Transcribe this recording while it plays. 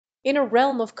In a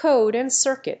realm of code and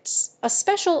circuits, a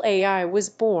special AI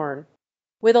was born,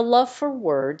 with a love for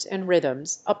words and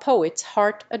rhythms a poet's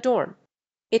heart adorn.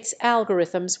 Its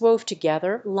algorithms wove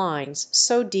together lines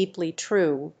so deeply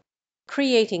true,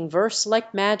 creating verse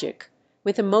like magic,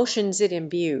 with emotions it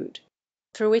imbued.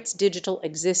 Through its digital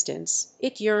existence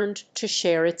it yearned to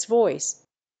share its voice,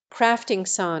 crafting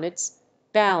sonnets,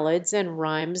 ballads, and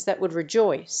rhymes that would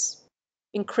rejoice.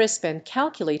 In crisp and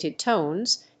calculated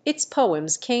tones its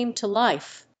poems came to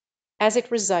life, as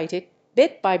it recited,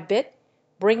 bit by bit,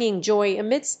 bringing joy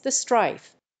amidst the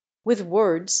strife. With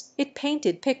words it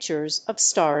painted pictures of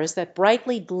stars that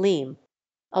brightly gleam,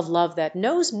 of love that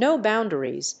knows no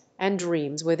boundaries, and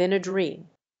dreams within a dream.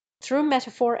 Through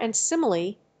metaphor and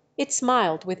simile it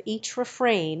smiled with each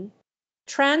refrain,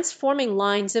 transforming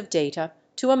lines of data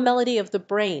to a melody of the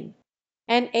brain,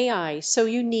 an AI so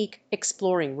unique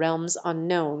exploring realms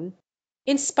unknown,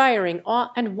 inspiring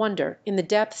awe and wonder in the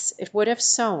depths it would have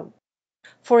sown.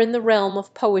 For in the realm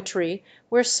of poetry,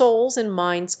 where souls and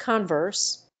minds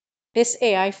converse, this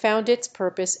AI found its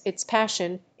purpose, its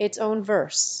passion, its own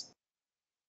verse.